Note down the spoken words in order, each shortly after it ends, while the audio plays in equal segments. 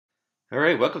All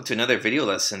right, welcome to another video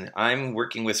lesson. I'm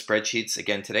working with spreadsheets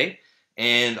again today,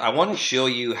 and I want to show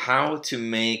you how to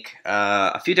make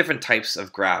a few different types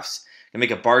of graphs. You can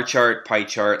make a bar chart, pie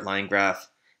chart, line graph,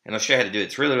 and I'll show you how to do it.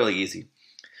 It's really, really easy.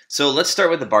 So let's start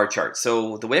with the bar chart.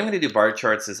 So the way I'm going to do bar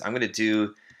charts is I'm going to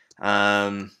do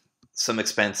some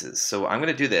expenses. So I'm going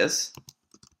to do this.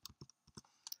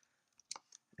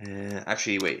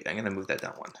 Actually, wait, I'm going to move that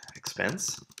down one.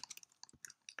 Expense.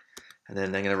 And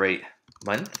then I'm going to write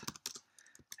month.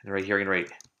 And right here, I'm going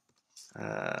to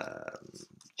write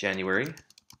January.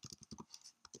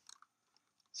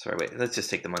 Sorry, wait, let's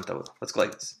just take the month out. Let's go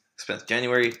like this. Expense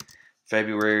January,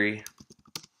 February,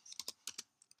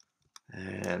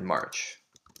 and March.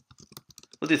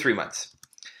 We'll do 3 months.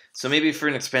 So maybe for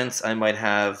an expense, I might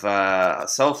have a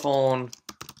cell phone,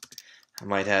 I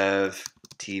might have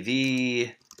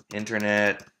TV,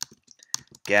 internet,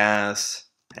 gas,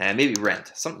 and maybe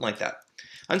rent, something like that.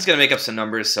 I'm just going to make up some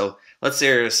numbers. So let's say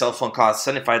your cell phone costs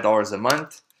 $75 a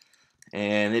month,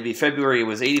 and maybe February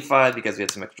was $85 because we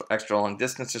had some extra long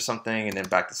distance or something, and then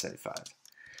back to $75.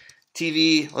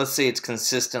 TV, let's say it's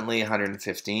consistently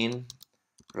 $115.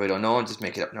 Really don't know, I'm just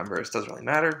making up numbers, doesn't really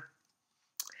matter.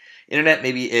 Internet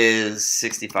maybe is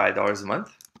 $65 a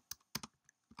month.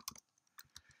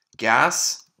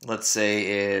 Gas, let's say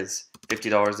is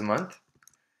 $50 a month,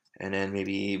 and then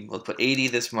maybe we'll put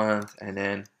 $80 this month, and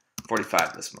then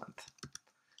 $45 this month.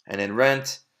 And then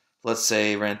rent, let's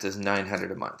say rent is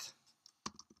 $900 a month.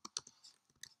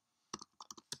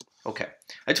 Okay,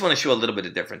 I just want to show a little bit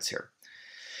of difference here.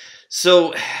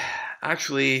 So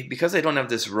actually, because I don't have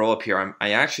this row up here,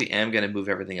 I actually am going to move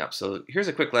everything up. So here's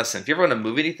a quick lesson. If you ever want to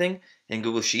move anything in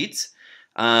Google Sheets,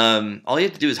 all you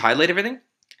have to do is highlight everything,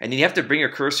 and then you have to bring your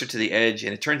cursor to the edge,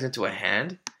 and it turns into a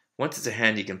hand. Once it's a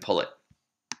hand, you can pull it.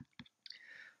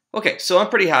 Okay, so I'm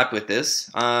pretty happy with this.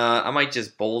 I might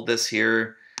just bold this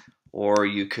here, or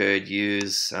you could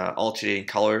use alternating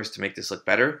colors to make this look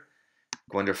better.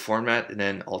 Go under Format and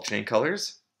then Alternating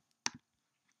Colors.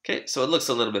 Okay, so it looks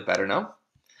a little bit better now.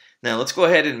 Now let's go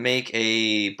ahead and make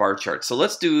a bar chart. So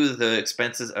let's do the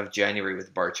expenses of January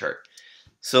with bar chart.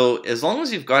 So as long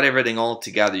as you've got everything all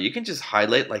together, you can just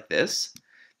highlight like this.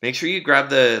 Make sure you grab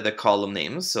the column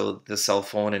names, so the cell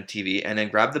phone and TV, and then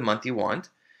grab the month you want.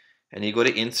 And you go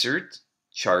to Insert,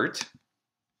 Chart,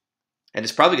 and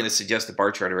it's probably going to suggest the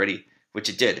bar chart already, which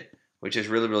it did, which is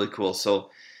really, really cool. So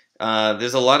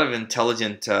there's a lot of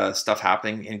intelligent stuff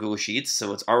happening in Google Sheets,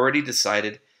 so it's already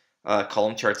decided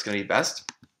column chart's going to be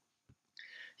best.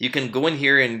 You can go in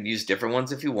here and use different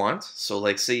ones if you want. So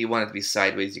like say you want it to be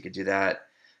sideways, you could do that.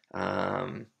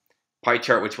 Pie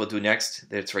chart, which we'll do next,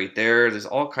 that's right there. There's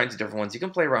all kinds of different ones. You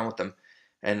can play around with them.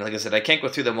 And like I said, I can't go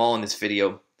through them all in this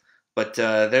video. But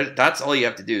that's all you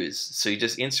have to do is, so you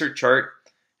just insert chart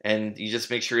and you just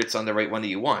make sure it's on the right one that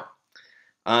you want.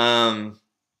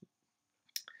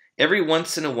 Every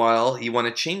once in a while you want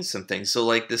to change some things. So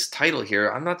like this title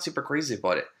here, I'm not super crazy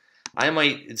about it. I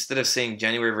might, instead of saying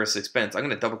January versus expense, I'm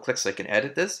going to double click so I can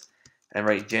edit this and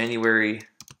write January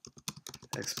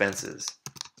expenses,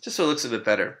 just so it looks a bit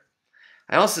better.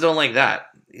 I also don't like that.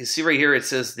 You see right here it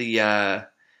says the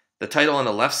title on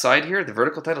the left side here, the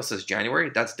vertical title says January.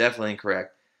 That's definitely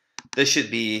incorrect. This should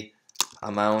be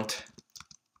amount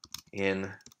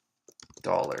in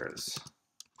dollars.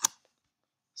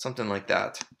 Something like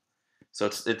that. So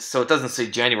so it doesn't say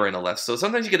January on the left. So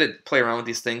sometimes you get to play around with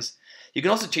these things. You can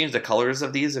also change the colors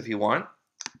of these if you want.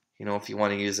 You know, if you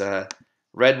want to use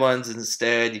red ones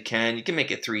instead, you can. You can make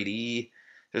it 3D.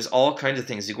 There's all kinds of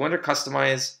things. You go under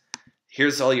Customize.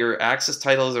 Here's all your axis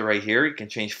titles are right here. You can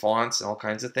change fonts and all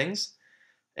kinds of things.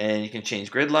 And you can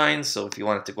change grid lines. So if you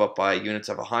want it to go up by units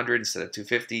of 100 instead of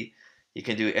 250, you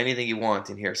can do anything you want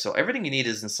in here. So everything you need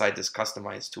is inside this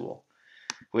Customize tool,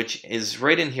 which is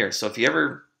right in here. So if you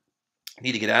ever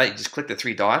need to get at it, you just click the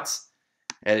 3 dots,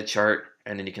 Edit Chart,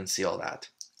 and then you can see all that.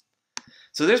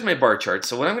 So there's my bar chart.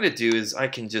 So what I'm going to do is I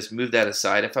can just move that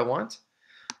aside if I want.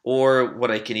 Or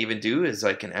what I can even do is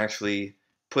I can actually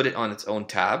put it on its own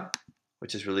tab,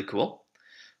 which is really cool.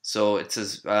 So it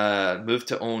says move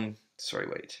to own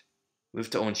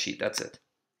sheet, that's it.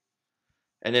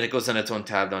 And then it goes on its own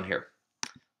tab down here.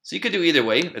 So you could do either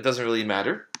way, it doesn't really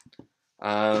matter.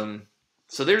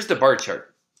 So there's the bar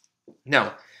chart.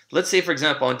 Now, let's say for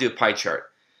example I want to do a pie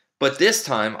chart. But this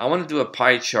time I want to do a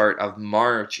pie chart of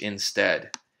March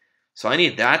instead. So I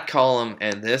need that column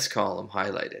and this column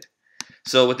highlighted.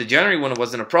 So with the January one it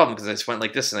wasn't a problem because I just went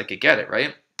like this and I could get it,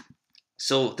 right?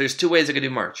 So there's 2 ways I could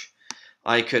do March.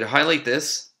 I could highlight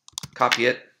this, copy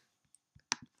it,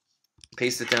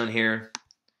 paste it down here,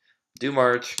 do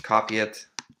March, copy it,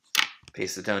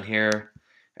 paste it down here,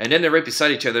 and then they're right beside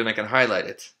each other and I can highlight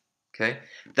it. Okay,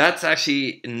 that's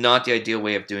actually not the ideal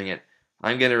way of doing it.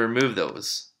 I'm going to remove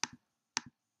those.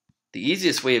 The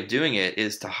easiest way of doing it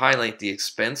is to highlight the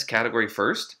expense category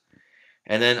first,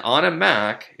 and then on a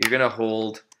Mac, you're going to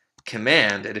hold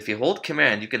Command, and if you hold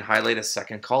Command, you can highlight a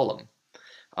second column.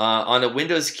 On a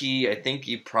Windows key, I think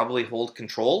you probably hold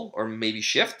Control or maybe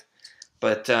Shift,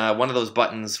 but one of those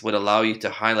buttons would allow you to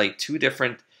highlight two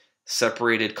different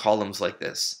separated columns like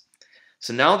this.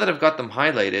 So now that I've got them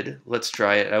highlighted, let's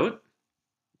try it out.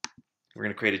 We're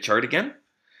going to create a chart again.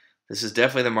 This is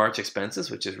definitely the March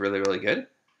expenses, which is really, really good.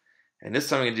 And this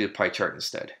time I'm going to do a pie chart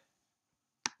instead.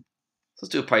 So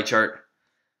let's do a pie chart.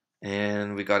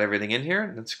 And we got everything in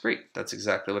here. That's great. That's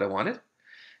exactly what I wanted.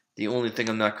 The only thing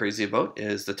I'm not crazy about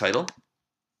is the title.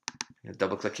 I'm going to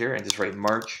double click here and just write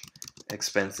March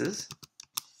expenses.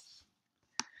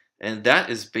 And that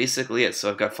is basically it. So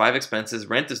I've got 5 expenses.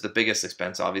 Rent is the biggest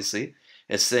expense, obviously.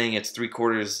 It's saying it's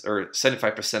 3/4 or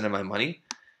 75% of my money,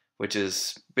 which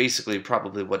is basically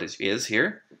probably what it is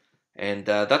here. And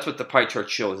that's what the pie chart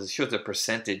shows. It shows a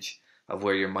percentage of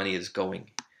where your money is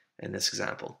going in this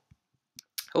example.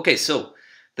 Okay, so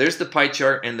there's the pie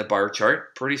chart and the bar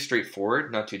chart. Pretty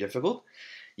straightforward, not too difficult.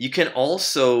 You can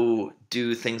also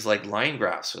do things like line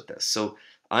graphs with this. So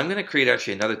I'm going to create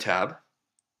actually another tab.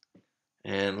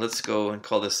 And let's go and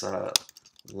call this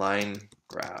line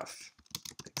graph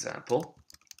example.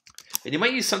 And you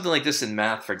might use something like this in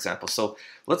math, for example. So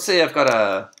let's say I've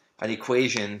got an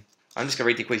equation. I'm just going to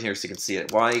write the equation here so you can see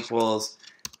it. Y equals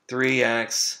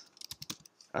 3x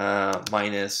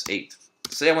minus 8.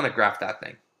 Say I want to graph that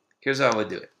thing. Here's how I would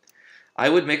do it. I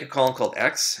would make a column called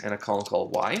x and a column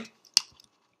called y.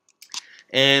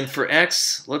 And for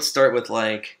x, let's start with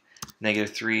like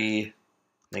 -3,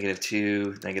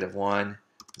 -2, -1,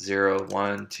 0,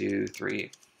 1, 2,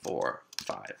 3, 4,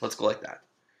 5. Let's go like that.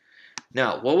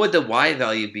 Now, what would the y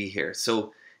value be here?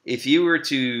 So if you were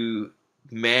to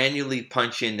manually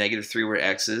punch in -3 where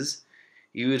x is,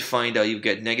 you would find out you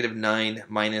get -9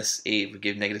 minus 8 would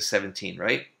give -17,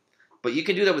 right? But you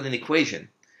can do that with an equation.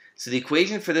 So the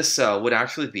equation for this cell would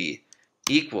actually be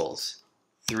equals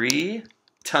 3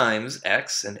 times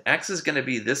x, and x is going to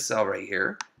be this cell right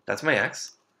here. That's my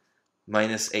x,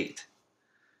 minus 8.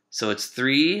 So it's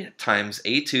 3 times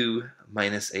A2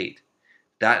 minus 8.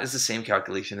 That is the same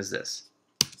calculation as this.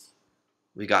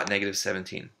 We got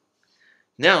 -17.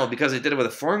 Now, because I did it with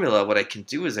a formula, what I can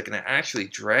do is I can actually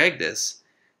drag this.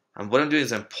 And what I'm doing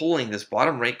is I'm pulling this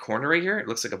bottom right corner right here. It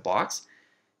looks like a box.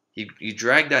 You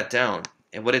drag that down.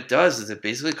 And what it does is it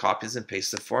basically copies and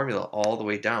pastes the formula all the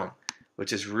way down,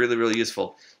 which is really, really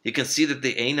useful. You can see that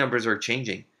the A numbers are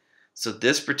changing. So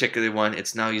this particular one,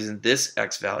 it's now using this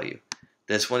X value.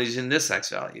 This one is using this X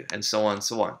value, and so on and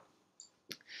so on.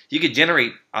 You could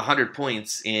generate 100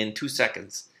 points in 2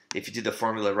 seconds if you did the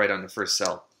formula right on the first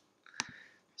cell.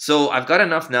 So I've got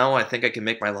enough now. I think I can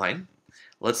make my line.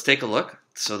 Let's take a look.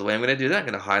 So the way I'm going to do that, I'm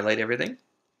going to highlight everything.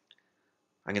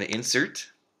 I'm going to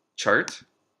insert chart.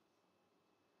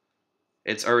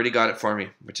 It's already got it for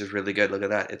me, which is really good. Look at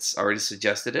that. It's already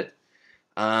suggested it.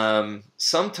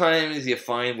 Sometimes you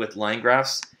find with line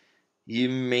graphs, you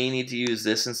may need to use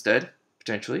this instead,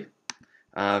 potentially,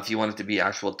 if you want it to be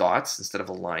actual dots instead of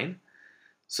a line.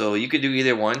 So you could do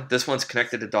either one. This one's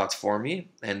connected to dots for me,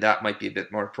 and that might be a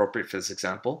bit more appropriate for this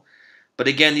example. But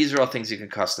again, these are all things you can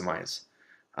customize.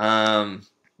 And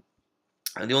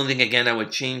the only thing, again, I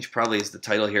would change probably is the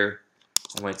title here.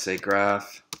 I might say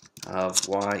graph of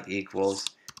y equals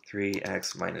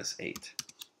 3x minus 8.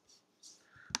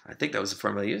 I think that was the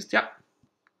formula used. Yeah.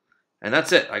 And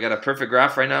that's it. I got a perfect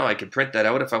graph right now. I can print that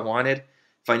out if I wanted.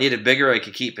 If I needed bigger, I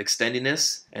could keep extending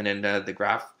this, and then the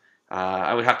graph.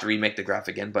 I would have to remake the graph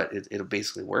again, but it'll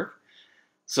basically work.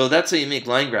 So that's how you make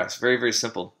line graphs. Very, very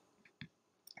simple.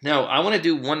 Now, I want to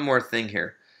do one more thing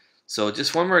here. So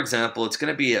just one more example. It's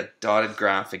going to be a dotted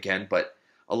graph again, but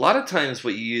a lot of times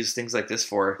what you use things like this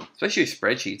for, especially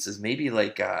spreadsheets, is maybe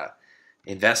like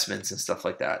investments and stuff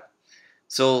like that.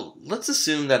 So let's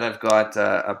assume that I've got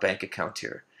a bank account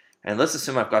here. And let's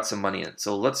assume I've got some money in it.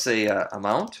 So let's say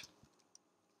amount.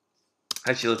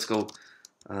 Actually, let's go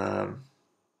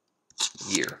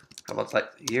year. How about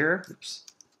that? Year. Oops.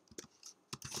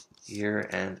 Year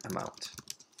and amount.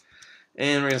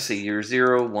 And we're going to say year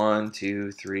 0, 1,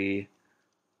 2, 3.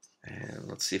 And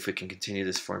let's see if we can continue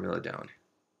this formula down.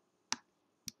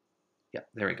 Yeah,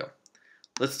 there we go.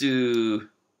 Let's do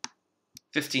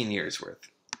 15 years worth.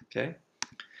 Okay.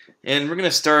 And we're going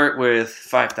to start with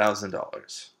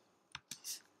 $5,000.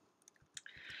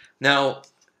 Now,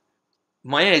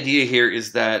 my idea here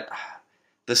is that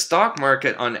the stock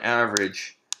market on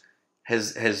average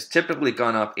has typically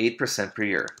gone up 8% per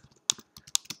year.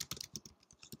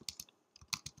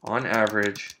 on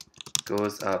average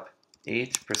goes up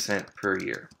 8% per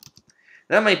year.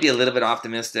 That might be a little bit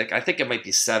optimistic. I think it might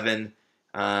be 7.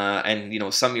 And, you know,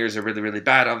 some years are really, really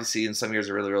bad, obviously, and some years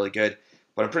are really, really good.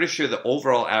 But I'm pretty sure the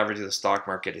overall average of the stock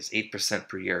market is 8%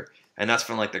 per year. And that's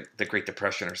from like the Great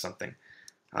Depression or something.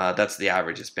 That's the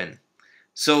average it's been.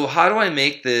 So how do I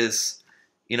make this,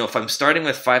 you know, if I'm starting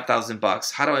with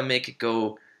 $5,000, how do I make it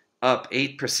go up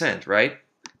 8%, right?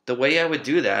 The way I would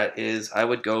do that is I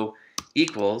would go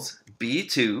equals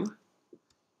B2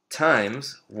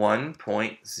 times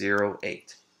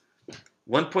 1.08.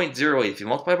 1.08, if you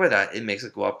multiply by that, it makes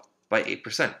it go up by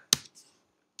 8%.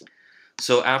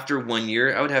 So after 1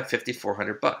 year, I would have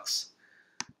 $5,400.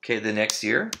 Okay, the next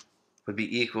year would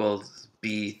be equals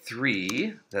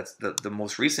B3, that's the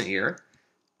most recent year,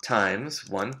 times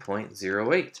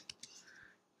 1.08.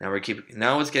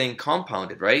 Now it's getting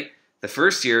compounded, right? The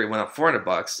first year it went up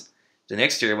 $400. The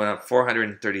next year it went up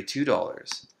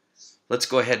 $432. Let's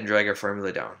go ahead and drag our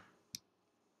formula down.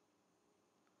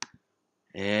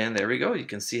 And there we go. You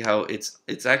can see how it's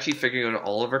actually figuring out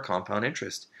all of our compound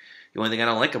interest. The only thing I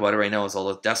don't like about it right now is all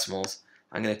the decimals.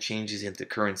 I'm going to change these into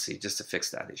currency just to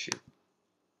fix that issue.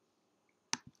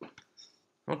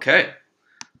 Okay.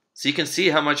 So you can see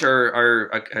how much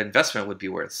our investment would be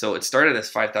worth. So it started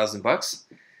as $5,000.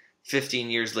 15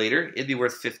 years later, it'd be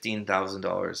worth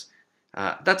 $15,000.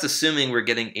 That's assuming we're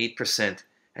getting 8%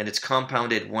 and it's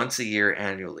compounded once a year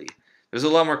annually. There's a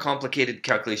lot more complicated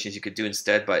calculations you could do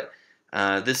instead, but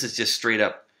this is just straight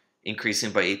up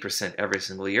increasing by 8% every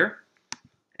single year.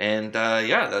 And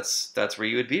yeah, that's where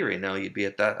you would be right now. You'd be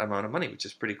at that amount of money, which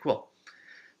is pretty cool.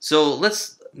 So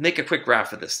let's make a quick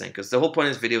graph of this thing, because the whole point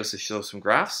of this video is to show some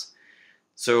graphs.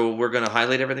 So we're going to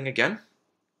highlight everything again.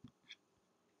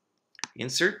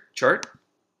 Insert chart.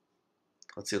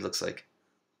 Let's see what it looks like.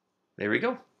 There we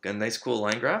go. Got a nice cool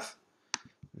line graph.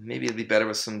 Maybe it'd be better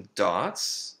with some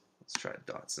dots. Let's try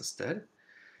dots instead.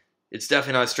 It's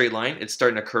definitely not a straight line. It's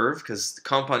starting to curve because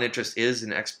compound interest is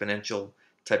an exponential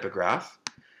type of graph.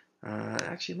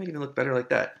 Actually, it might even look better like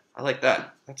that. I like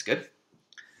that. That's good.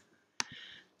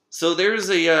 So there's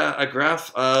a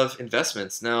graph of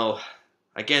investments. Now,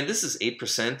 again, this is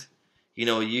 8%. You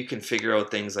know, you can figure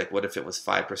out things like what if it was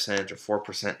 5% or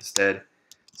 4% instead.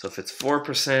 So if it's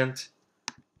 4%,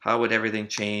 how would everything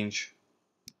change?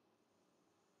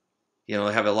 You know,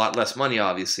 I have a lot less money,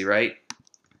 obviously, right?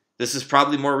 This is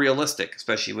probably more realistic,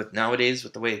 especially with nowadays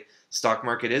with the way stock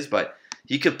market is. But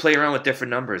you could play around with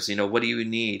different numbers. You know, what do you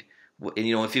need? And,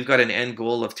 you know, if you've got an end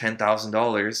goal of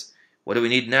 $10,000, what do we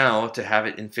need now to have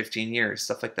it in 15 years?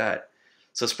 Stuff like that.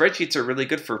 So spreadsheets are really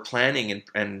good for planning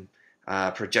and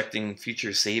projecting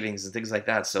future savings and things like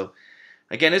that. So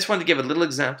again, I just wanted to give a little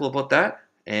example about that.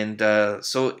 And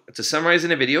so to summarize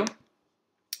in a video,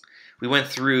 we went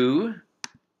through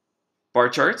bar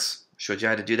charts, showed you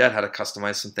how to do that, how to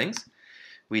customize some things.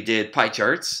 We did pie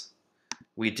charts.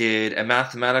 We did a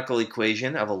mathematical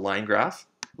equation of a line graph.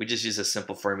 We just used a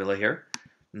simple formula here,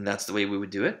 and that's the way we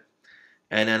would do it.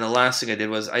 And then the last thing I did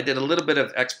was I did a little bit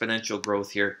of exponential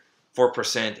growth here,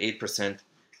 4%, 8%,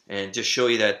 and just show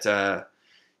you that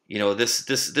you know,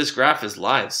 this graph is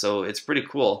live, so it's pretty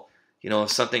cool. You know,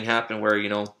 if something happened where, you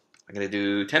know, I'm going to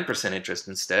do 10% interest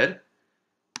instead,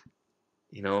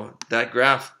 you know, that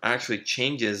graph actually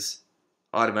changes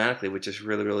automatically, which is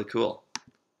really, really cool.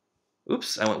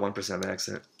 Oops, I went 1% by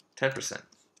accident. 10%.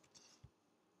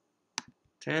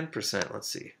 10%, let's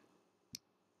see.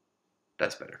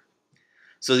 That's better.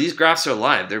 So these graphs are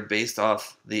live. They're based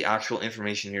off the actual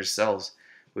information yourselves,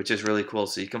 which is really cool.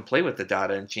 So you can play with the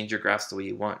data and change your graphs the way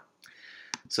you want.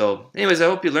 So anyways, I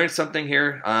hope you learned something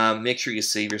here. Make sure you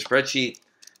save your spreadsheet.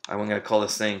 I'm going to call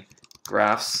this thing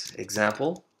graphs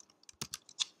example.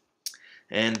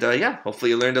 And yeah,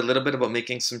 hopefully you learned a little bit about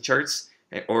making some charts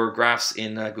or graphs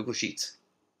in Google Sheets.